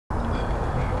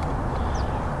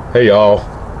Hey y'all,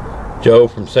 Joe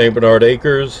from St. Bernard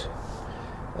Acres.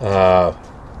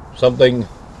 Something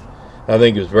I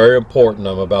think is very important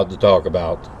I'm about to talk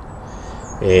about,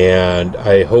 and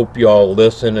I hope y'all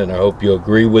listen, and I hope you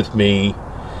agree with me,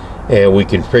 and we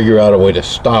can figure out a way to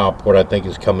stop what I think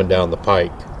is coming down the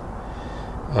pike.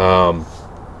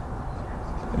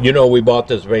 We bought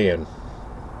this van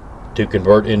to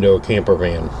convert into a camper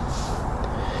van,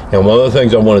 and one of the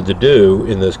things I wanted to do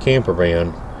in this camper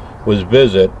van was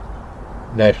visit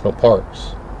national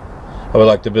parks. I would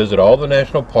like to visit all the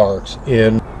national parks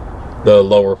in the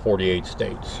lower 48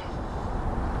 states.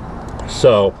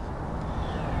 So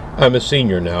I'm a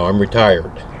senior now. I'm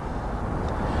retired.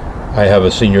 I have a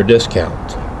senior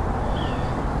discount.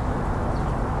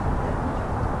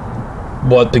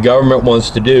 What the government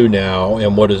wants to do now,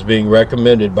 and what is being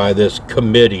recommended by this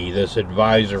committee, this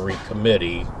advisory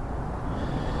committee,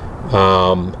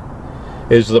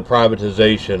 is the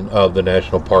privatization of the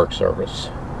National Park Service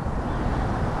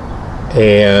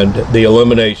and the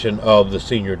elimination of the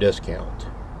senior discount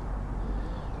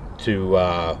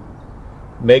to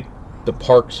make the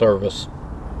Park Service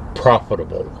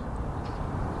profitable.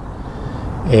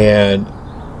 And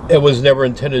it was never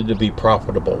intended to be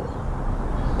profitable.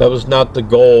 That was not the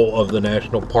goal of the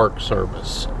National Park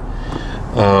Service.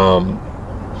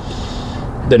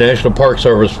 The National Park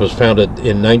Service was founded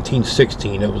in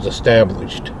 1916. It was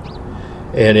established,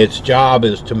 and its job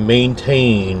is to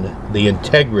maintain the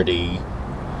integrity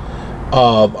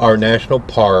of our national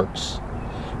parks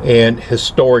and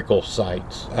historical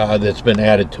sites that's been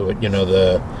added to it.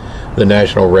 The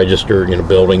National Register,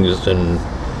 buildings and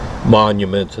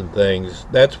monuments and things.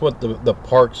 That's what the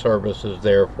Park Service is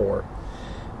there for.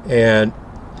 And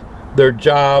their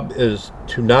job is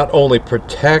to not only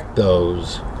protect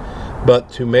those,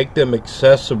 but to make them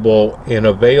accessible and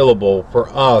available for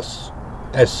us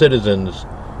as citizens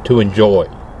to enjoy.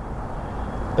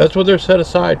 That's what they're set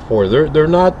aside for. They're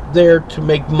not there to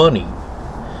make money.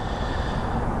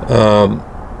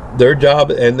 Their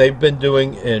job, and they've been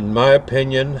doing, in my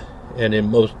opinion, and in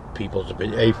most people's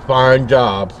opinion, a fine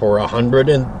job for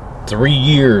 103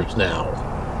 years now.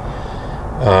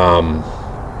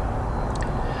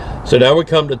 So now we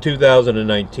come to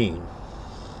 2019.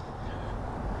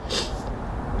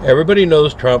 Everybody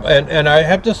knows Trump, and I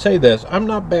have to say this, I'm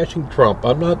not bashing Trump.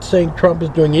 I'm not saying Trump is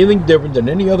doing anything different than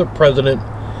any other president.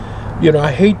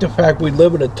 I hate the fact we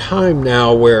live in a time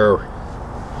now where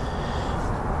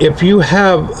if you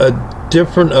have a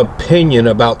different opinion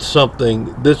about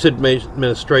something this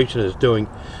administration is doing,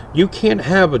 you can't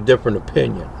have a different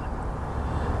opinion.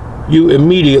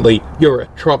 You're a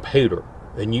Trump hater,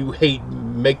 and you hate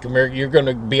Make America. You're going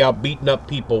to be out beating up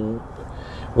people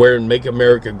wearing Make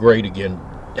America Great Again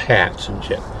hats and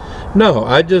shit. No,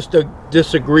 I just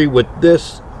disagree with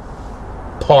this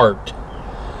part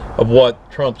of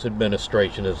what Trump's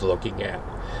administration is looking at.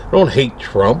 I don't hate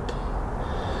Trump.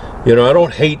 I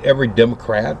don't hate every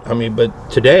Democrat. But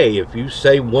today, if you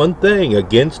say one thing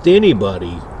against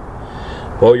anybody,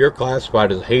 well, you're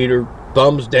classified as a hater.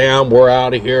 Thumbs down, we're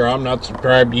out of here. I'm not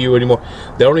subscribed to you anymore.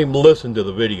 They don't even listen to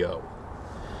the video.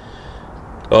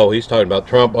 Oh, he's talking about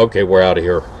Trump. Okay, we're out of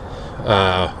here.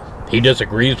 He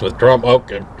disagrees with Trump.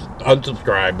 Okay,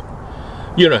 unsubscribe.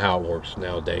 You know how it works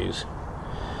nowadays.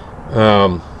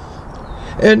 Trump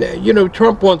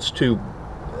wants to,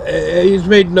 he's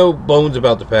made no bones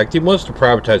about the fact he wants to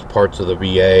privatize parts of the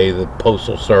VA, the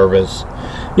Postal Service.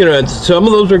 And some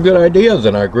of those are good ideas,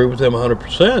 and I agree with him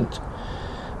 100%.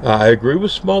 I agree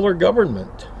with smaller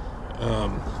government.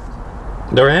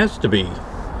 There has to be.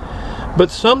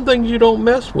 But some things you don't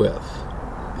mess with.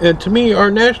 And to me,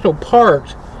 our national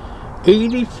parks,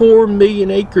 84 million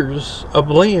acres of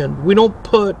land, we don't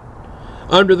put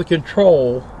under the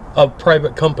control of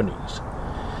private companies,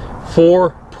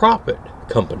 for-profit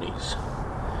companies.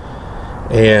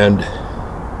 And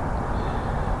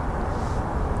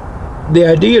the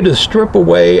idea to strip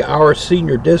away our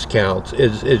senior discounts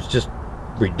is just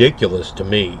ridiculous to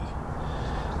me.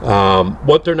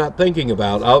 What they're not thinking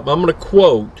about, I'm going to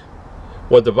quote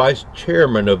what the vice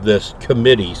chairman of this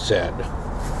committee said.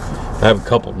 I have a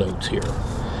couple notes here.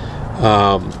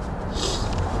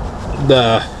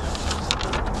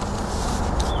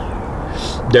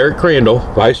 Derek Crandall,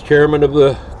 vice chairman of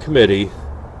the committee,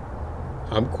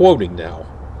 I'm quoting now.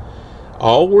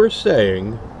 All we're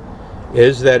saying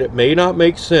is that it may not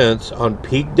make sense on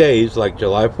peak days like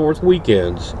July 4th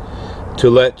weekends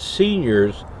to let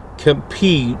seniors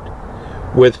compete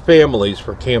with families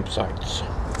for campsites.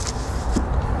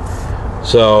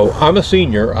 So I'm a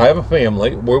senior, I have a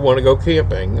family, we want to go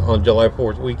camping on July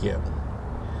 4th weekend.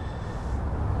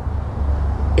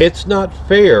 It's not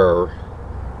fair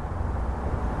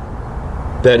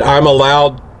that I'm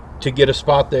allowed to get a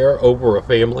spot there over a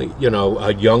family, you know,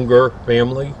 a younger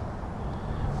family.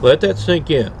 Let that sink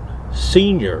in.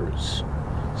 Seniors,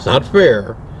 it's not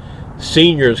fair.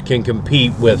 Seniors can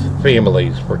compete with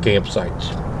families for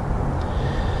campsites.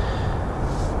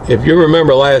 If you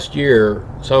remember last year,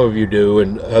 some of you do,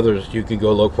 and others you can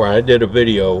go look for it. I did a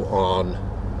video on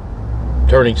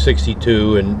turning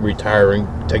 62 and retiring,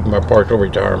 taking my partial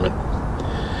retirement.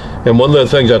 And one of the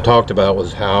things I talked about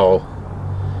was how,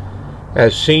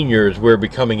 as seniors, we're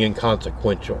becoming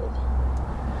inconsequential.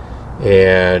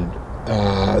 And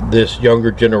this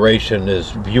younger generation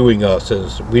is viewing us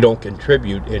as we don't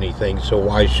contribute anything, so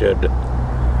why should,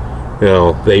 you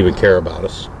know, they even care about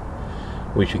us?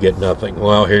 We should get nothing.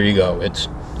 Well, here you go. It's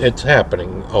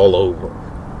happening all over.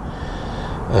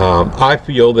 I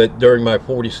feel that during my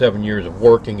 47 years of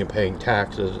working and paying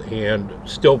taxes, and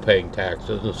still paying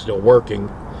taxes and still working,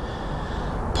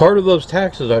 part of those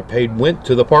taxes I paid went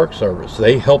to the Park Service.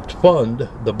 They helped fund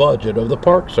the budget of the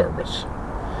Park Service.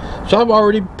 So I've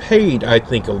already paid, I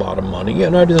think, a lot of money,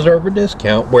 and I deserve a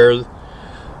discount, where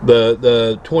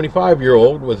the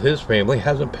 25-year-old with his family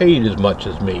hasn't paid as much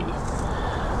as me.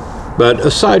 But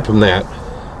aside from that,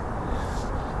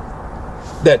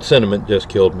 that sentiment just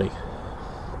killed me.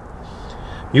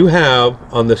 You have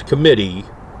on this committee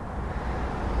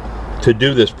to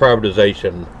do this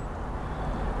privatization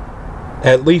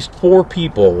at least 4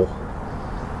 people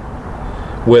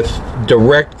with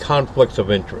direct conflicts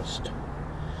of interest.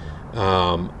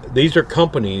 These are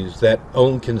companies that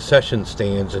own concession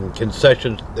stands and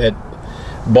concessions at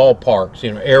ballparks.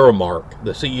 You know, Aramark,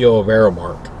 the CEO of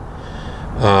Aramark.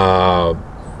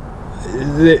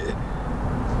 The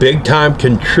big-time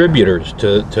contributors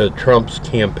to Trump's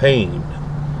campaign,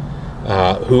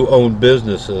 who own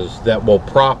businesses that will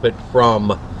profit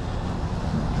from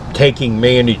taking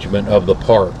management of the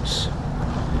parks.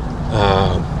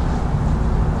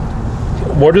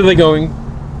 What are they going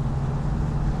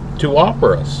to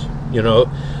offer us? You know,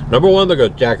 number one, they're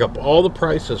going to jack up all the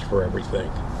prices for everything.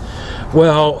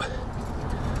 Well,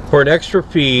 for an extra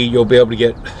fee, you'll be able to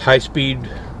get high-speed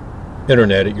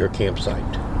internet at your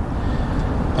campsite.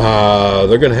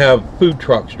 They're going to have food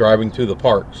trucks driving through the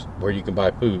parks where you can buy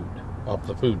food off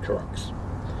the food trucks.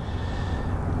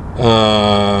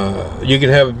 You can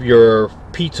have your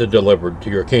pizza delivered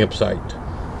to your campsite.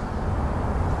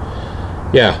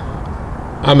 Yeah,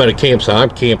 I'm at a campsite. I'm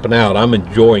camping out. I'm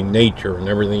enjoying nature and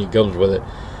everything that comes with it.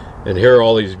 And here are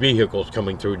all these vehicles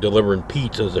coming through delivering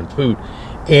pizzas and food.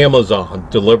 Amazon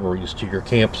deliveries to your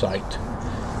campsite.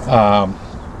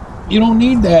 You don't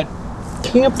need that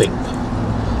camping.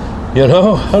 You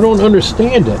know, I don't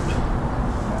understand it.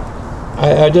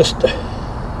 I just...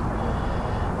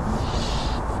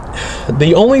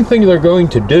 The only thing they're going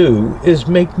to do is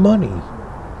make money.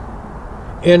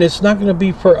 And it's not going to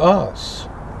be for us.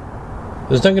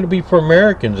 It's not going to be for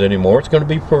Americans anymore. It's going to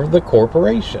be for the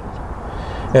corporation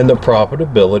and the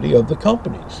profitability of the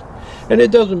companies. And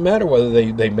it doesn't matter whether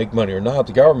they make money or not.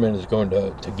 The government is going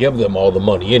to give them all the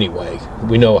money anyway.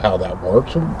 We know how that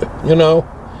works. You know,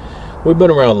 we've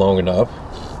been around long enough.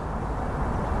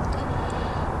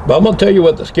 But I'm going to tell you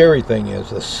what the scary thing is.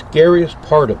 The scariest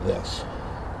part of this.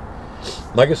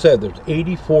 Like I said, there's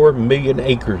 84 million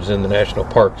acres in the National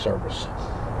Park Service.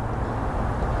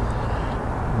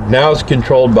 Now it's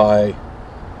controlled by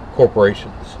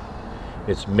corporations.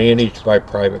 It's managed by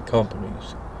private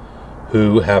companies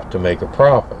who have to make a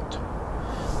profit.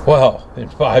 Well, in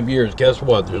 5 years, guess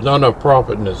what? There's not enough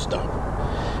profit in this stuff.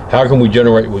 How can we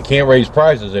generate? We can't raise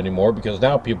prices anymore because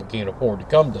now people can't afford to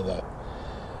come to the,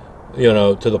 you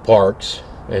know, to the parks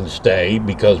and stay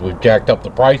because we've jacked up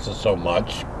the prices so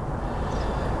much.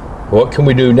 What can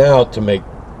we do now to make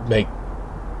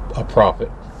a profit?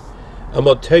 I'm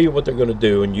going to tell you what they're going to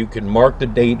do, and you can mark the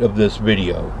date of this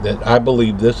video, that I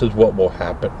believe this is what will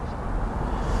happen.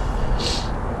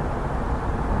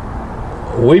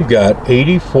 We've got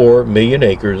 84 million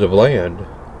acres of land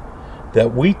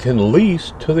that we can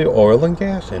lease to the oil and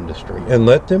gas industry and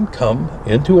let them come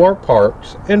into our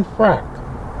parks and frack.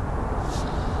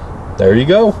 There you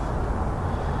go.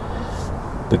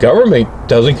 The government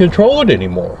doesn't control it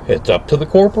anymore. It's up to the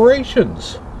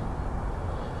corporations.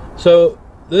 So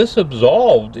this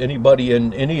absolved anybody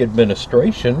in any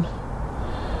administration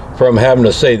from having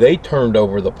to say they turned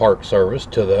over the Park Service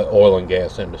to the oil and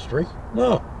gas industry.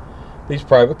 No, these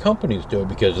private companies do it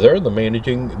because they're the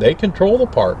managing, they control the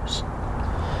parks.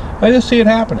 I just see it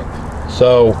happening.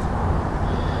 So,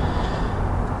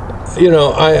 you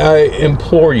know, I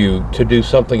implore you to do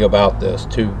something about this,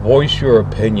 to voice your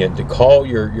opinion, to call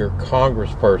your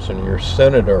congressperson, your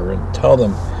senator, and tell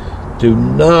them, do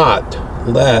not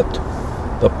let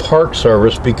the Park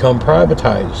Service become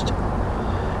privatized.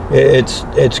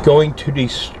 It's going to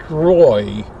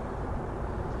destroy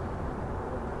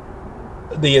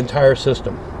the entire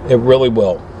system. It really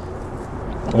will.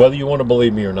 Whether you want to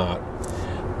believe me or not.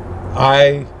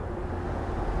 I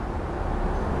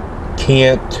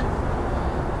can't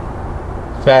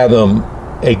fathom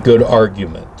a good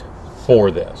argument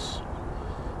for this.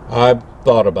 I've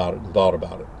thought about it and thought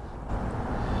about it.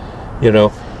 You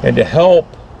know, and to help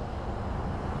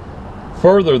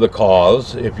further the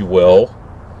cause, if you will,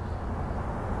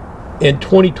 in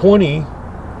 2020,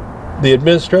 the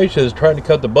administration is trying to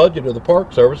cut the budget of the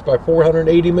Park Service by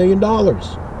 $480 million.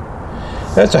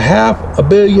 That's $500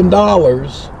 million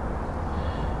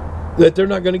that they're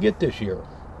not going to get this year.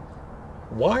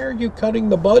 Why are you cutting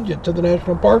the budget to the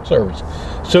National Park Service?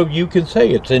 So you can say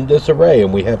it's in disarray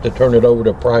and we have to turn it over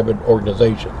to private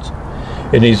organizations.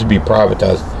 It needs to be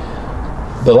privatized.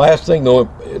 The last thing, though,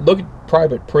 look at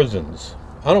private prisons.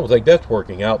 I don't think that's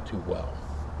working out too well.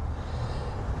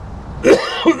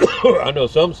 I know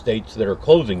some states that are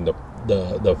closing the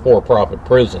for-profit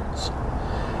prisons.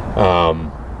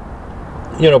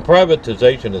 You know,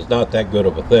 privatization is not that good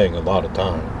of a thing a lot of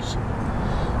times.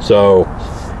 So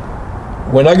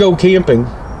when I go camping,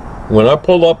 when I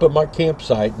pull up at my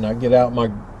campsite and I get out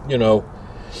my, you know,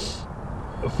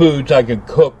 foods I can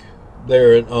cook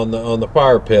there on the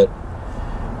fire pit,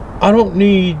 I don't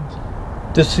need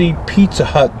to see Pizza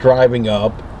Hut driving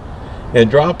up and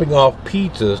dropping off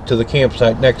pizzas to the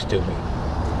campsite next to me.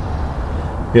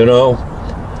 You know,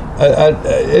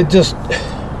 it just,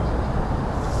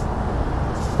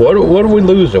 what are we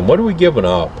losing? What are we giving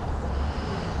up?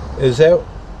 Is that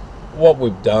what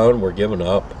we've done? We're giving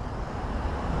up.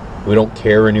 We don't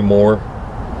care anymore.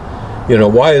 You know,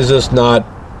 why is this not,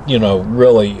 you know,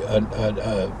 really I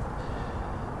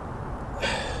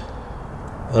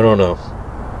don't know.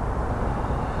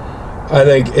 I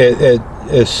think it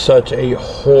is such a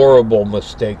horrible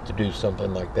mistake to do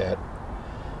something like that,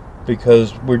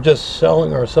 because we're just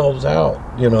selling ourselves out,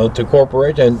 you know, to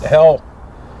corporations. And hell,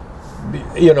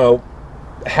 you know,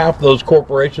 half those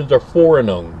corporations are foreign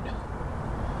owned.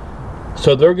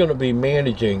 So they're going to be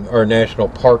managing our National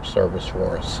Park Service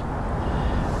for us.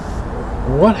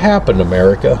 What happened,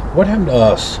 America? What happened to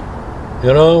us?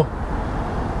 You know?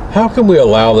 How can we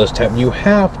allow this to happen? You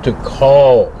have to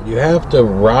call. You have to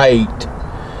write.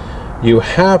 You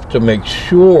have to make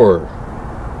sure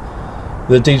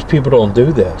that these people don't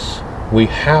do this. We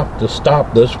have to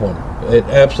stop this one. It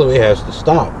absolutely has to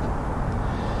stop.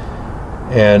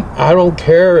 And I don't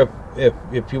care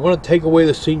if you want to take away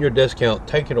the senior discount,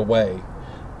 take it away.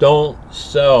 Don't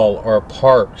sell our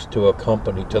parks to a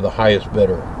company, to the highest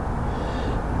bidder.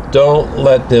 Don't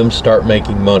let them start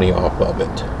making money off of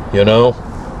it, you know?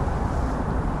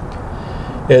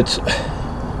 It's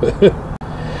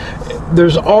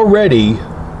there's already,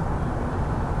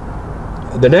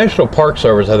 the National Park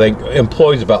Service, I think,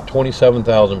 employs about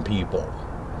 27,000 people.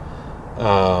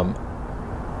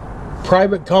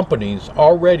 Private companies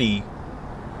already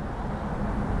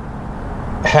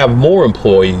have more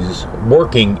employees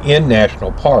working in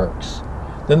national parks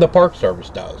than the Park Service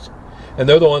does. And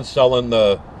they're the ones selling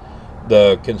the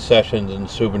concessions and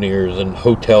souvenirs and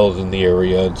hotels in the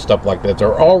area and stuff like that.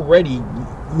 They're already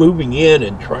moving in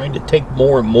and trying to take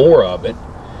more and more of it.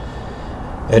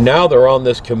 And now they're on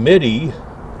this committee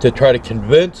to try to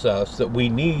convince us that we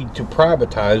need to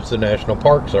privatize the National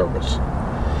Park Service.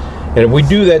 And if we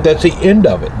do that, that's the end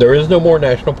of it. There is no more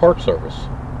National Park Service.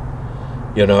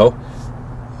 You know,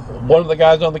 one of the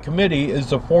guys on the committee is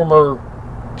the former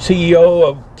CEO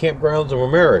of Campgrounds of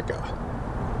America.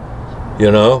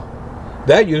 You know,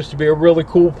 that used to be a really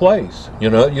cool place. You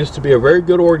know, it used to be a very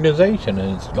good organization,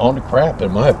 and it's gone to crap,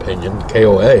 in my opinion.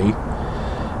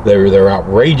 KOA, they're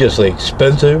outrageously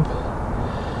expensive,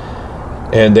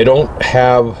 and they don't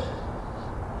have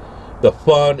the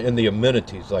fun and the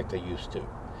amenities like they used to.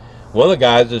 One of the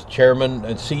guys is chairman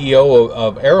and CEO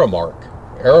of Aramark.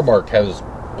 Aramark has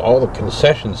all the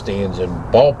concession stands and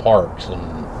ballparks,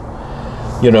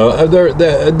 and you know,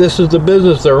 this is the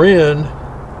business they're in,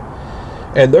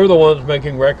 and they're the ones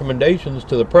making recommendations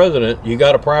to the president. You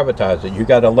got to privatize it. You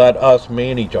got to let us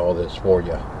manage all this for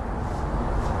you.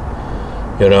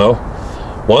 You know,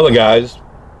 one of the guys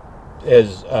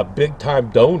is a big-time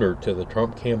donor to the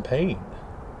Trump campaign.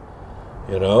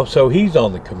 You know, so he's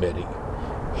on the committee.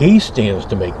 He stands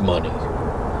to make money.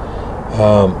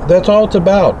 That's all it's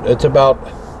about. It's about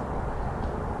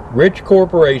rich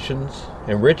corporations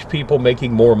and rich people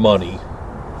making more money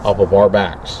off of our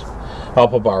backs,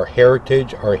 off of our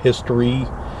heritage, our history,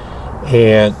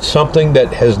 And something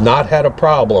that has not had a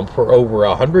problem for over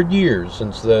 100 years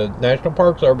since the National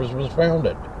Park Service was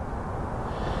founded.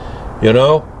 You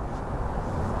know?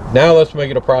 Now let's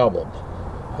make it a problem.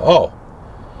 Oh,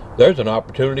 there's an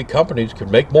opportunity. Companies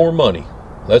can make more money.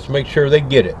 Let's make sure they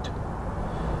get it.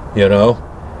 You know?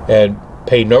 And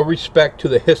pay no respect to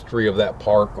the history of that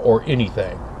park or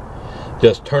anything.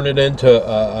 Just turn it into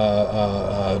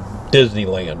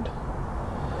Disneyland.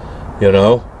 You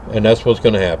know? And that's what's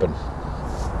going to happen.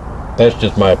 That's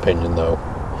just my opinion, though.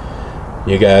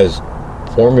 You guys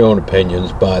form your own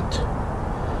opinions, but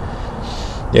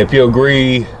if you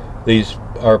agree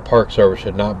our park service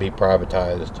should not be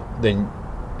privatized, then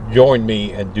join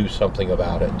me and do something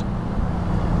about it.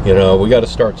 You know, we got to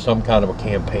start some kind of a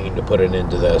campaign to put an end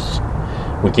to this.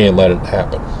 We can't let it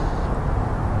happen.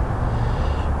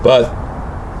 But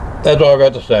that's all I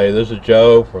got to say. This is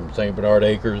Joe from St. Bernard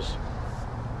Acres.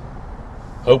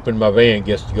 Hoping my van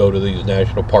gets to go to these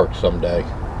national parks someday.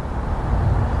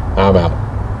 I'm out.